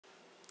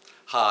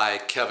Hi,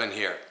 Kevin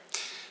here.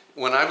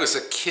 When I was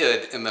a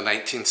kid in the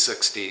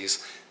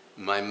 1960s,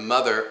 my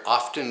mother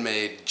often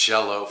made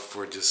Jello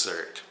for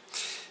dessert.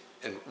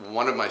 And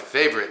one of my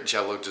favorite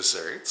Jello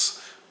desserts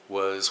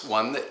was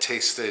one that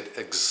tasted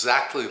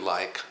exactly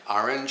like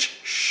orange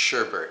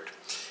sherbet.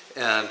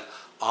 And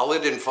all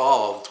it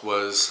involved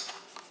was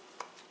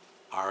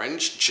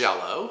orange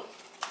Jello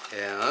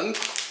and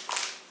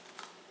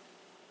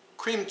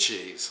cream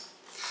cheese.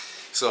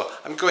 So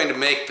I'm going to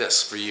make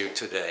this for you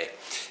today.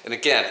 And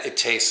again, it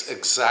tastes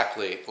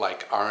exactly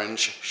like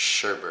orange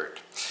sherbet.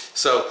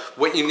 So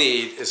what you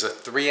need is a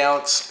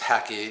 3-ounce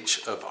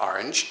package of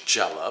orange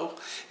Jello,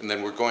 and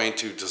then we're going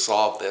to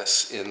dissolve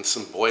this in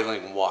some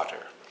boiling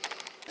water.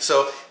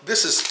 So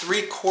this is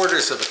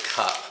 3/4 of a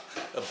cup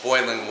of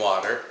boiling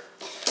water,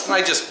 and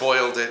I just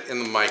boiled it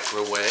in the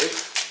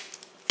microwave.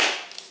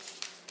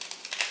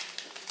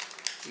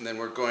 And then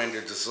we're going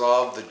to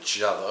dissolve the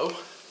Jello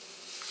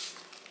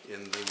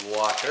in the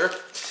water.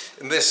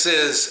 And this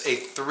is a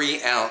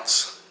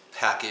 3-ounce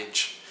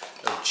package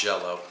of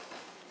Jello.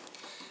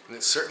 And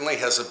it certainly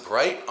has a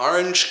bright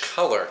orange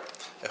color.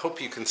 I hope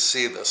you can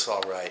see this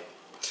all right.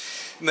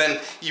 And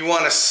then you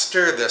want to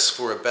stir this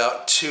for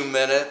about 2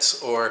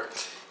 minutes or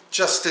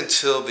just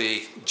until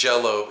the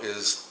Jello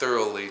is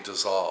thoroughly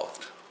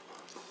dissolved.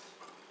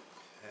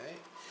 Okay.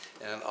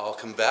 And I'll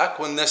come back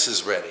when this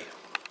is ready.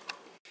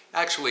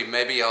 Actually,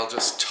 maybe I'll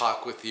just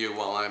talk with you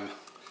while I'm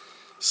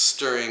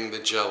stirring the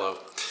Jello.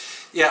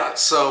 Yeah,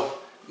 so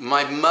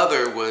my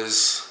mother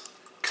was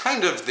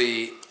kind of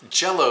the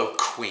Jello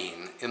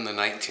queen in the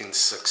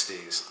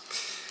 1960s.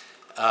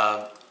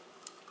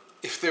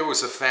 If there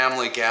was a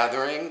family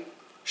gathering,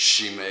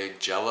 she made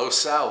Jello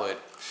salad.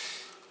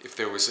 If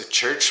there was a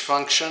church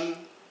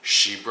function,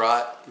 she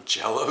brought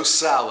Jello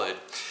salad.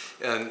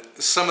 And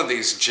some of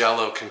these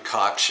Jello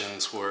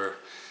concoctions were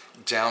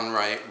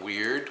downright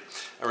weird.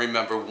 I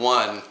remember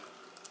one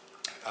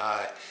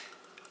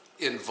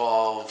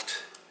involved,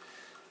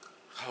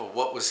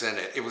 what was in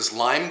it? It was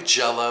lime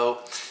Jello,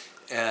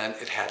 and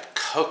it had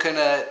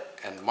coconut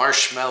and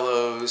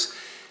marshmallows,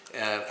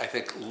 and I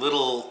think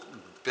little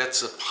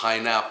bits of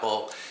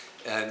pineapple.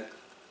 And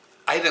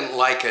I didn't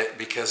like it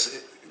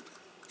because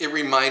it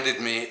reminded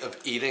me of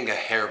eating a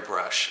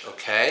hairbrush,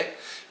 okay?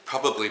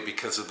 Probably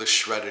because of the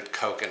shredded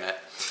coconut.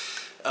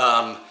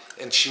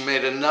 And she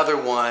made another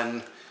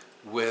one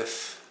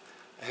with,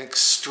 I think,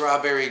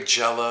 strawberry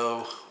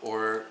Jello,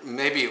 or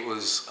maybe it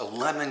was a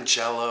lemon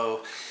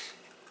Jello,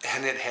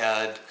 and it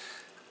had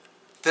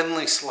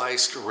thinly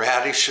sliced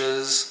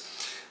radishes,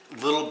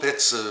 little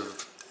bits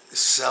of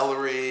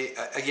celery.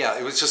 Yeah,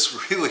 it was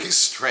just really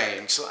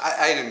strange, so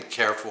I didn't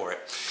care for it.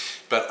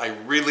 But I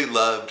really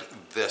loved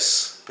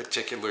this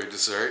particular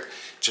dessert,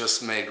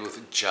 just made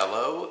with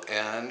Jello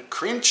and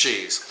cream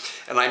cheese.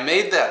 And I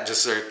made that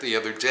dessert the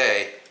other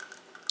day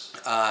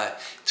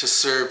to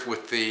serve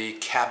with the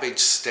cabbage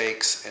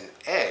steaks and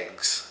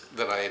eggs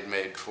that I had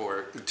made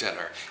for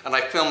dinner. And I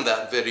filmed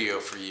that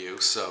video for you,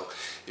 so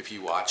if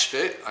you watched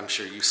it, I'm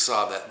sure you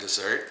saw that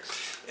dessert.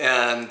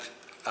 And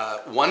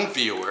one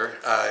viewer,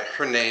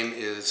 her name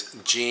is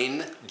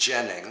Jean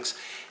Jennings,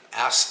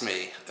 asked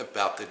me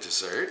about the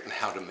dessert and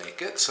how to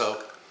make it,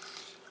 so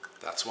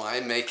that's why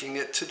I'm making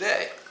it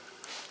today.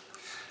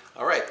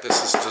 All right,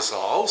 this is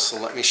dissolved,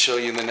 so let me show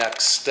you the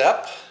next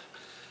step.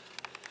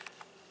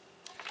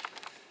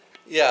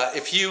 Yeah,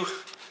 if you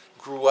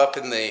grew up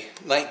in the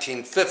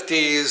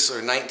 1950s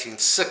or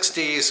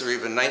 1960s or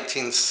even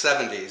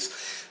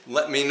 1970s,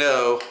 let me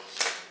know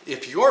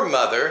if your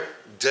mother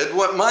did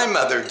what my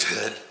mother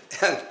did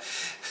and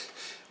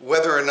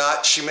whether or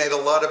not she made a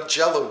lot of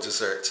Jello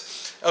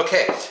desserts.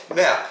 Okay,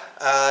 now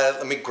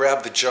let me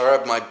grab the jar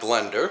of my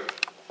blender.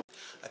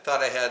 I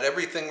thought I had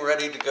everything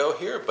ready to go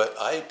here, but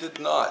I did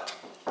not.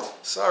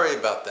 Sorry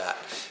about that.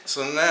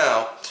 So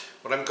now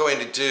what I'm going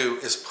to do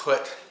is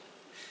put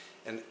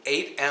an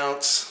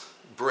 8-ounce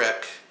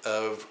brick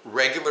of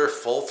regular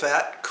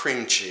full-fat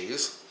cream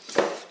cheese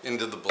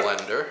into the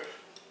blender.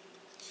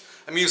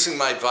 I'm using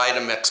my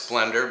Vitamix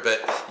blender,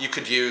 but you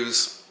could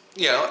use,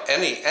 you know,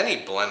 any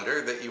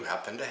blender that you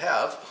happen to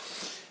have.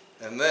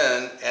 And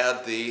then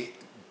add the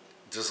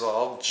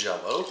dissolved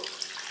Jello.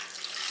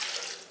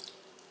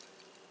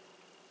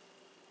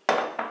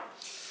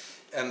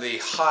 And the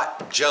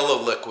hot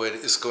Jello liquid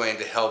is going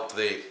to help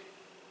the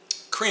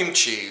cream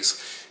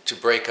cheese to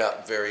break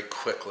up very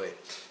quickly.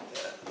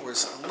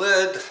 Where's the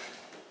lid?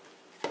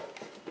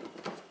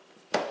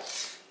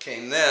 Okay,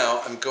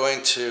 now I'm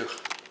going to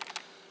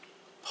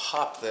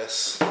pop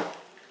this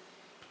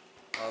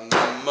on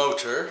the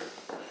motor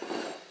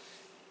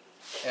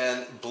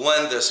and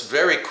blend this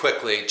very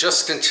quickly,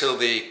 just until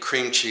the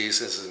cream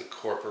cheese is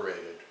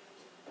incorporated.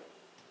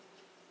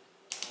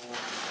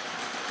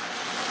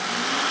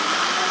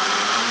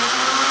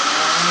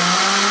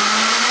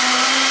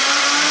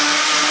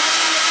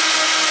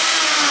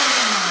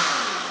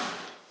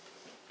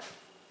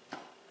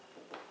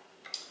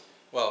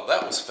 Well,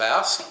 that was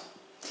fast.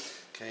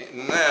 Okay,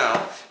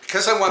 now,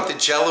 because I want the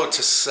Jello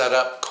to set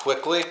up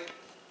quickly,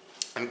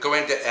 I'm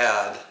going to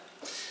add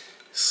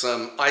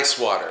some ice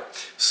water.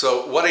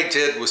 So what I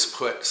did was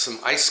put some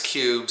ice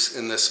cubes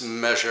in this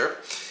measure,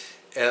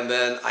 and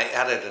then I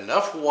added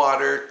enough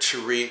water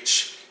to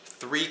reach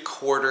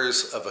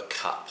 3/4 of a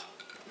cup.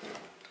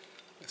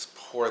 Let's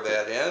pour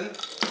that in.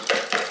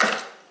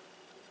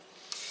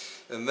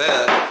 And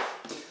then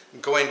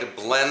I'm going to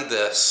blend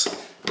this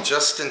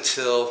just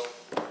until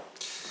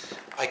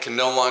I can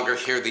no longer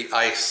hear the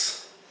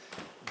ice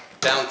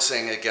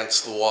bouncing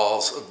against the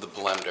walls of the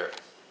blender.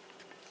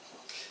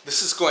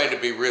 This is going to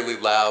be really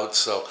loud,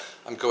 so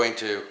I'm going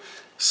to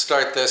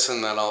start this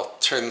and then I'll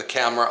turn the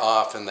camera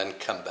off and then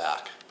come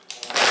back.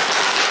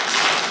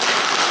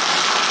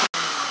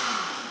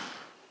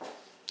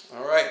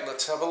 All right,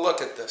 let's have a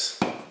look at this.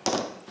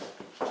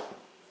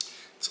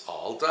 It's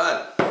all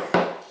done.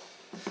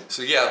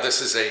 So yeah,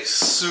 this is a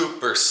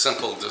super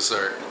simple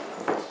dessert.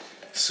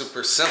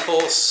 Super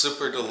simple,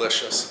 super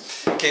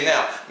delicious. Okay,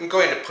 now I'm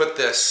going to put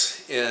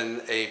this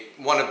in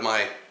one of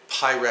my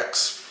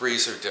Pyrex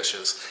freezer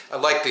dishes. I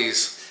like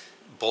these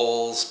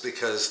bowls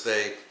because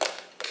they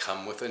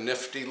come with a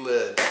nifty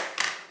lid.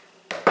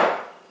 Oh,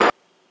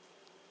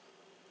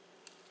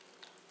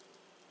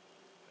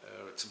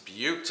 it's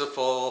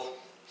beautiful.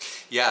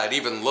 Yeah, it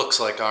even looks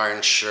like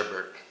orange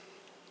sherbet.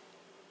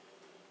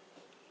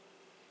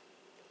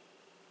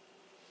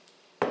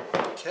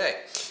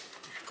 Okay,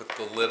 put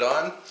the lid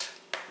on.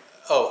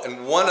 Oh,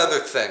 and one other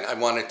thing I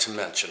wanted to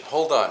mention.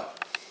 Hold on.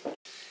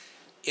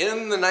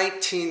 In the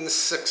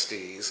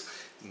 1960s,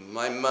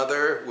 my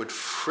mother would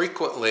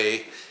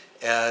frequently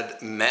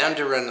add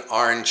mandarin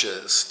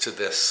oranges to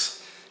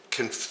this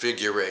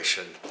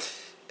configuration.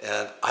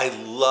 And I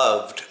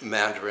loved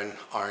mandarin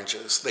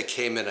oranges. They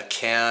came in a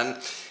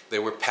can. They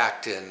were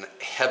packed in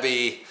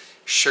heavy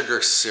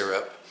sugar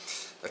syrup.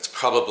 That's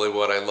probably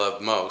what I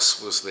loved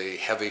most, was the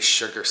heavy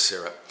sugar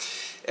syrup.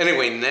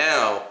 Anyway,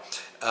 now,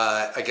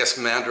 I guess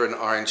mandarin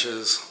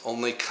oranges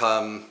only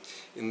come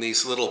in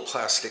these little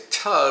plastic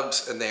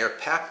tubs, and they are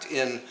packed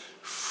in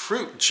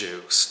fruit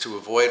juice to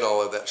avoid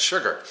all of that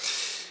sugar.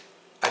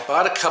 I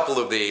bought a couple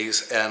of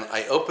these, and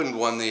I opened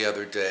one the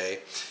other day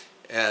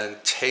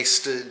and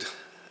tasted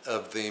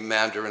of the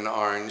mandarin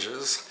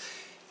oranges.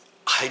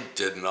 I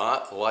did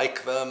not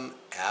like them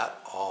at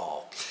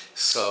all.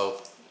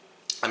 So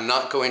I'm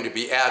not going to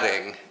be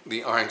adding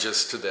the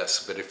oranges to this,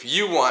 but if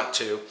you want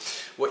to,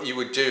 what you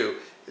would do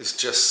is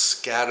just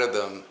scatter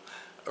them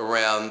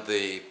around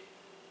the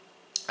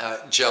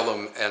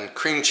Jello and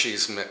cream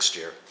cheese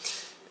mixture,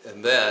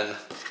 and then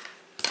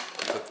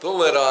put the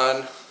lid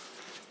on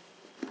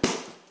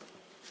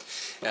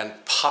and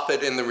pop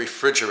it in the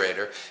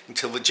refrigerator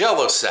until the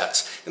Jello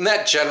sets. And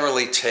that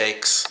generally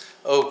takes,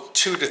 2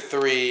 to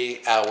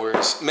 3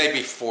 hours,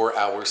 maybe 4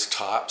 hours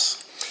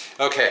tops.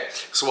 Okay,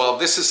 so while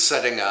this is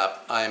setting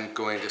up, I'm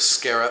going to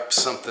scare up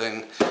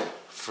something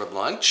for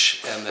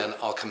lunch, and then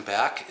I'll come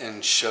back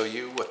and show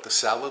you what the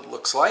salad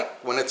looks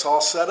like when it's all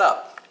set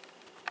up.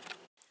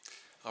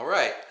 All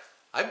right,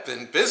 I've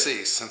been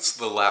busy since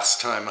the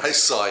last time I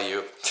saw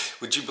you.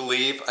 Would you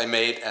believe I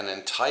made an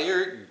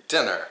entire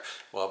dinner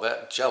while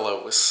that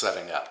Jello was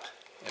setting up?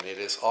 And it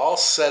is all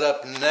set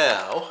up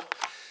now,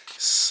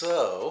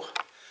 so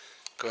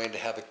I'm going to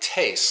have a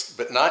taste,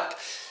 but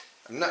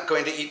I'm not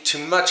going to eat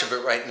too much of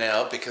it right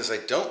now because I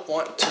don't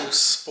want to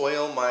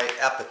spoil my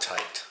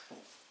appetite.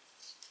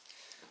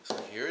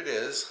 So here it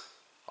is,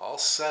 all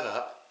set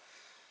up.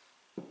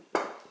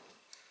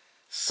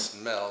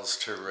 Smells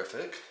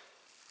terrific.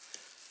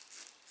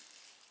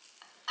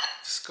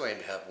 Just going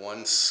to have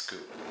one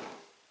scoop.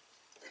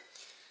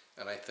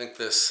 And I think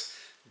this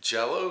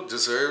Jello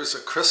deserves a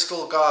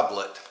crystal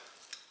goblet.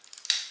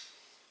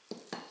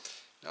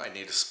 Now I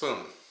need a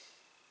spoon.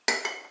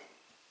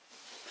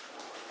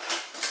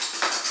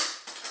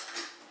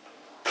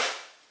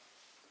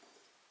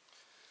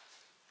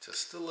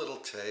 Just a little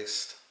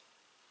taste.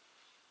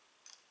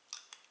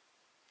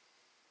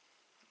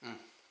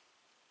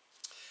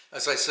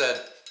 As I said,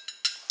 it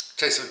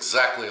tastes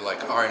exactly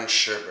like orange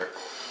sherbet.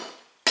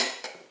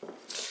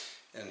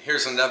 And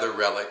here's another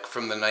relic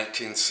from the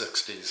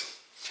 1960s.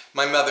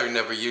 My mother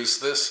never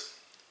used this,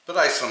 but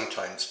I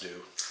sometimes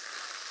do.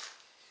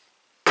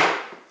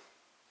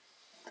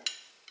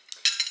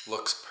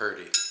 Looks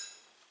pretty.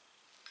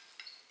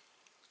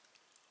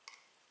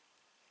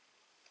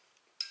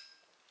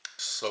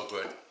 So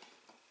good.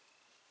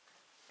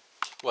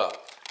 Well,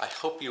 I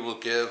hope you will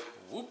give,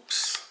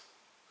 whoops,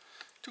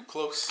 too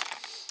close.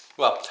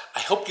 Well, I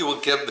hope you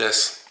will give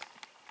this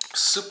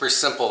super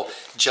simple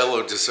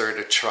Jello dessert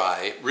a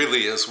try. It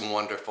really is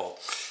wonderful.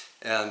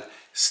 And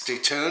stay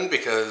tuned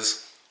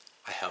because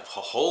I have a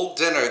whole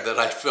dinner that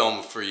I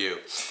filmed for you,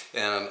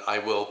 and I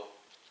will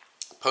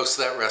post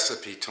that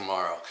recipe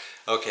tomorrow.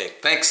 Okay,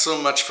 thanks so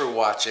much for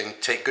watching.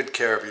 Take good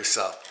care of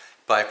yourself.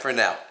 Bye for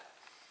now.